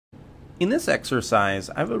In this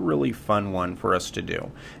exercise, I have a really fun one for us to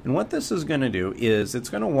do. And what this is going to do is it's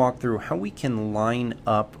going to walk through how we can line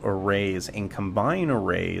up arrays and combine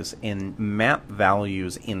arrays and map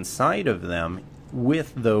values inside of them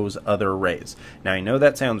with those other arrays. Now I know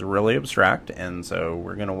that sounds really abstract, and so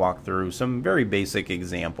we're going to walk through some very basic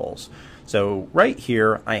examples. So right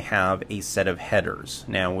here I have a set of headers.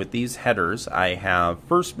 Now with these headers I have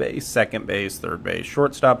first base, second base, third base,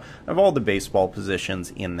 shortstop. I have all the baseball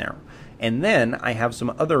positions in there. And then I have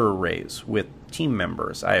some other arrays with team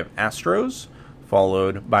members. I have Astros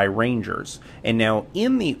followed by Rangers. And now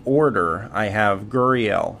in the order I have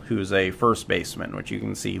Gurriel, who's a first baseman, which you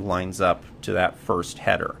can see lines up to that first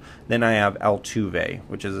header. Then I have Altuve,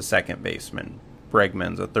 which is a second baseman.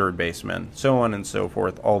 Bregman's a third baseman, so on and so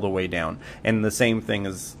forth, all the way down. And the same thing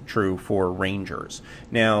is true for Rangers.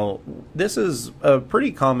 Now, this is a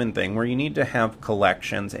pretty common thing where you need to have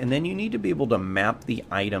collections, and then you need to be able to map the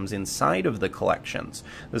items inside of the collections.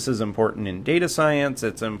 This is important in data science.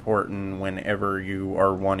 It's important whenever you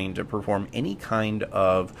are wanting to perform any kind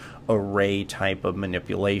of array type of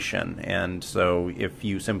manipulation. And so if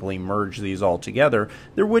you simply merge these all together,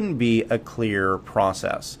 there wouldn't be a clear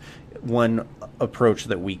process. One approach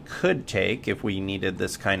that we could take if we needed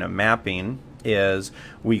this kind of mapping is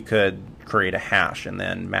we could create a hash and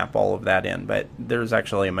then map all of that in, but there's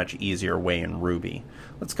actually a much easier way in Ruby.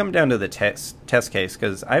 Let's come down to the test case,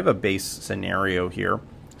 because I have a base scenario here.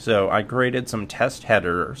 So I created some test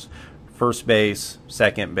headers, first base,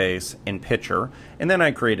 second base, and pitcher, and then I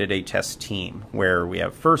created a test team where we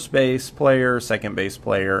have first base player, second base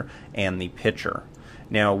player, and the pitcher.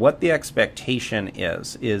 Now what the expectation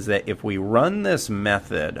is that if we run this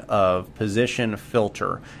method of position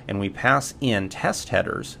filter and we pass in test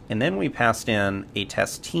headers and then we passed in a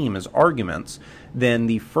test team as arguments, then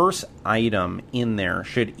the first item in there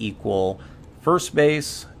should equal first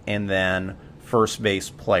base and then first base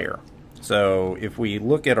player. So if we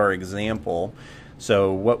look at our example,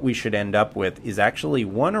 so what we should end up with is actually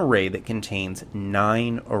one array that contains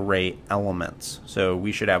 9 array elements. So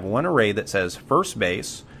we should have one array that says first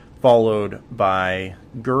base, followed by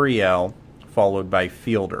Gurriel, followed by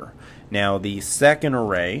fielder. Now the second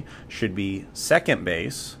array should be second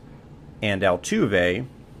base, and Altuve,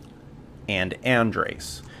 and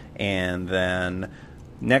Andres. And then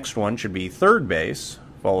next one should be third base,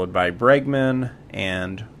 followed by Bregman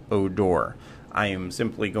and Odor. I am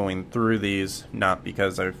simply going through these not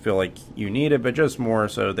because I feel like you need it, but just more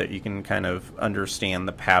so that you can kind of understand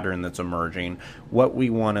the pattern that's emerging. What we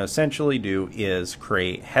want to essentially do is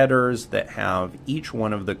create headers that have each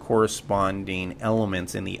one of the corresponding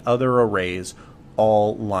elements in the other arrays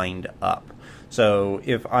all lined up. So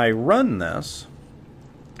if I run this,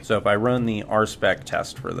 so if I run the RSpec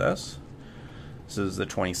test for this, this is the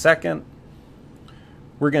 22nd,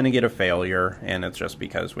 we're going to get a failure, and it's just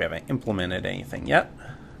because we haven't implemented anything yet.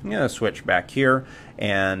 I'm going to switch back here,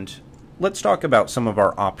 and let's talk about some of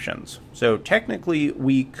our options. So technically,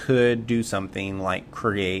 we could do something like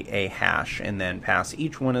create a hash and then pass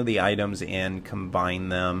each one of the items in, combine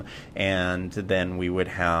them, and then we would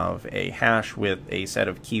have a hash with a set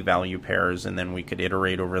of key value pairs, and then we could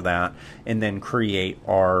iterate over that and then create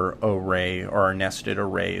our array or our nested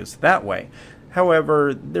arrays that way.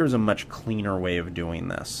 However, there's a much cleaner way of doing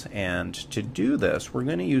this, and to do this we're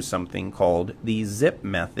going to use something called the zip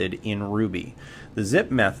method in Ruby. The zip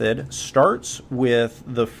method starts with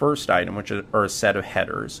the first item, which are a set of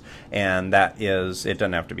headers, and that is, it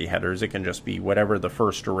doesn't have to be headers, it can just be whatever the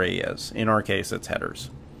first array is. In our case it's headers.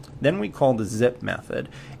 Then we call the zip method,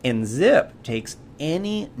 and zip takes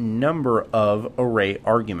any number of array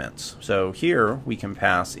arguments. So here we can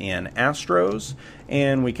pass in Astros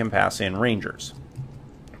and we can pass in Rangers.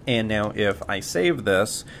 And now if I save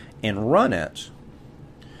this and run it,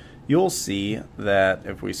 you'll see that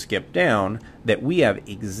if we skip down that we have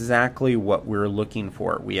exactly what we're looking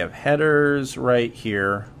for. We have headers right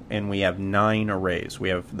here, and we have 9 arrays. We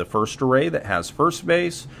have the first array that has first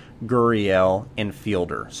base, Gurriel, and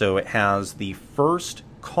fielder. So it has the first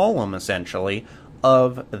column essentially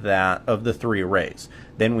of the 3 arrays.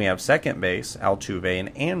 Then we have second base, Altuve,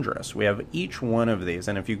 and Andres. We have each one of these,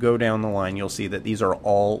 and if you go down the line you'll see that these are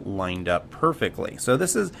all lined up perfectly. So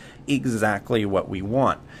this is exactly what we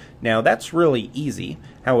want. Now that's really easy.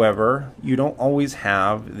 However, you don't always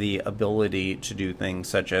have the ability to do things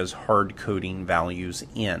such as hard coding values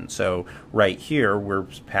in. So right here we're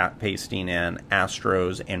pasting in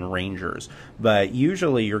Astros and Rangers, but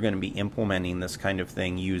usually you're going to be implementing this kind of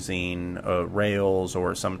thing using Rails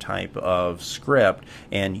or some type of script,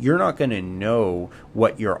 and you're not going to know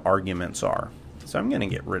what your arguments are. So I'm going to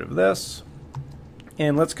get rid of this,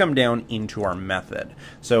 And let's come down into our method.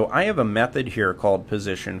 So I have a method here called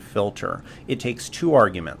position filter. It takes two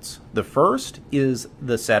arguments. The first is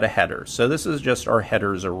the set of headers. So this is just our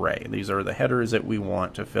headers array. These are the headers that we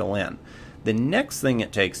want to fill in. The next thing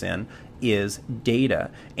it takes in is data,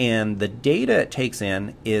 and the data it takes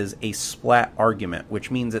in is a splat argument, which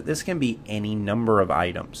means that this can be any number of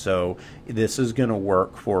items. So this is going to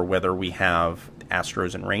work for whether we have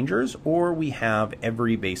Astros and Rangers or we have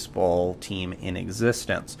every baseball team in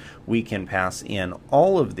existence. We can pass in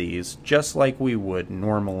all of these just like we would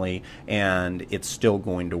normally, and it's still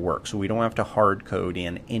going to work. So we don't have to hard code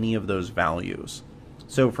in any of those values.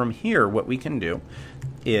 So from here, what we can do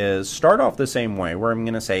is start off the same way, where I'm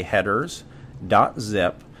going to say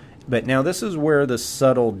headers.zip. But now this is where the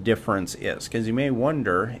subtle difference is, because you may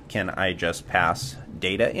wonder, can I just pass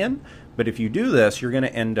data in? But if you do this, you're going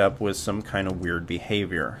to end up with some kind of weird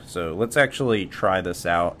behavior. So let's actually try this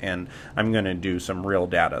out, and I'm going to do some real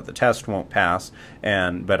data. The test won't pass,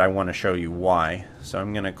 but I want to show you why. So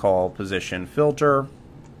I'm going to call position filter,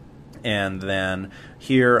 and then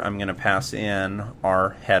here I'm going to pass in our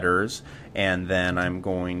headers, and then I'm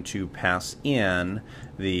going to pass in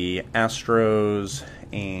the Astros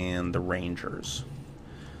and the Rangers.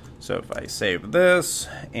 So if I save this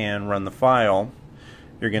and run the file,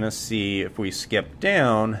 you're going to see, if we skip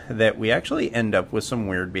down, that we actually end up with some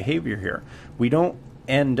weird behavior here. We do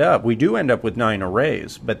end up with 9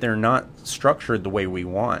 arrays, but they're not structured the way we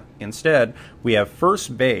want. Instead, we have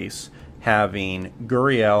first base having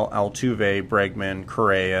Gurriel, Altuve, Bregman,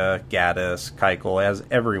 Correa, Gaddis, Keuchel, as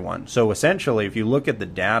everyone. So essentially, if you look at the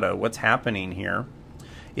data, what's happening here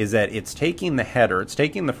is that it's taking the header, it's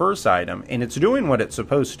taking the first item, and it's doing what it's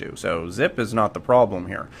supposed to. So zip is not the problem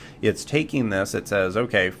here. It's taking this, it says,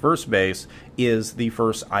 okay, first base is the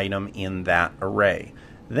first item in that array.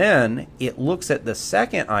 Then it looks at the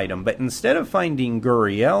second item, but instead of finding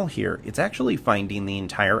Gurriel here, it's actually finding the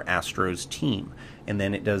entire Astros team. And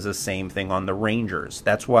then it does the same thing on the Rangers.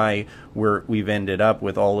 That's why we've ended up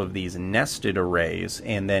with all of these nested arrays.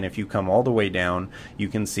 And then if you come all the way down, you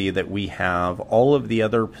can see that we have all of the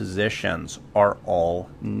other positions are all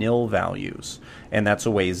nil values. And that's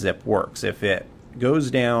the way zip works. If it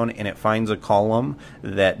goes down and it finds a column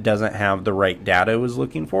that doesn't have the right data it was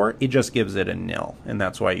looking for, it just gives it a nil. And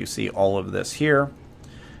that's why you see all of this here.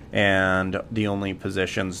 And the only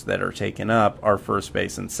positions that are taken up are first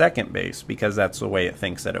base and second base, because that's the way it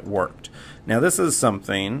thinks that it worked. Now this is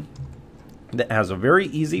something that has a very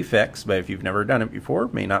easy fix, but if you've never done it before,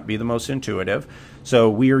 it may not be the most intuitive. So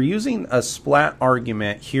we are using a splat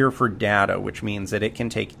argument here for data, which means that it can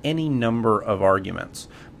take any number of arguments.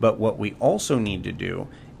 But what we also need to do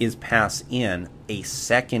is pass in a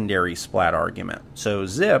secondary splat argument. So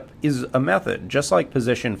zip is a method, just like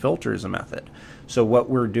position filter is a method. So what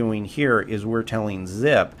we're doing here is we're telling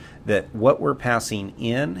zip that what we're passing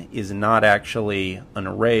in is not actually an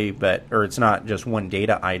array, or it's not just one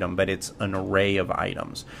data item, but it's an array of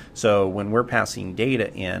items. So when we're passing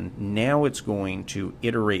data in, now it's going to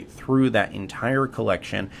iterate through that entire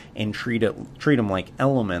collection and treat them like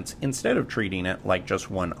elements instead of treating it like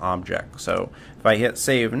just one object. So if I hit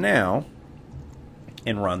save now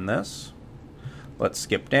and run this, let's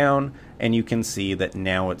skip down, and you can see that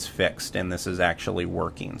now it's fixed and this is actually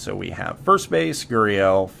working. So we have first base,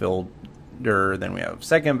 Gurriel, Fielder, then we have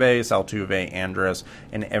second base, Altuve, Andrus,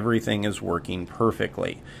 and everything is working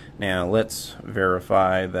perfectly. Now let's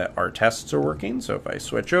verify that our tests are working. So if I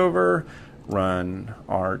switch over, run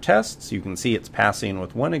our tests, you can see it's passing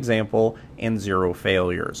with one example and 0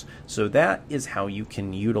 failures. So that is how you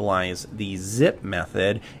can utilize the zip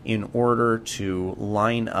method in order to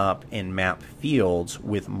line up and map fields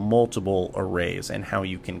with multiple arrays, and how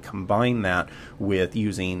you can combine that with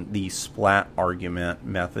using the splat argument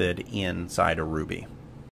method inside of Ruby.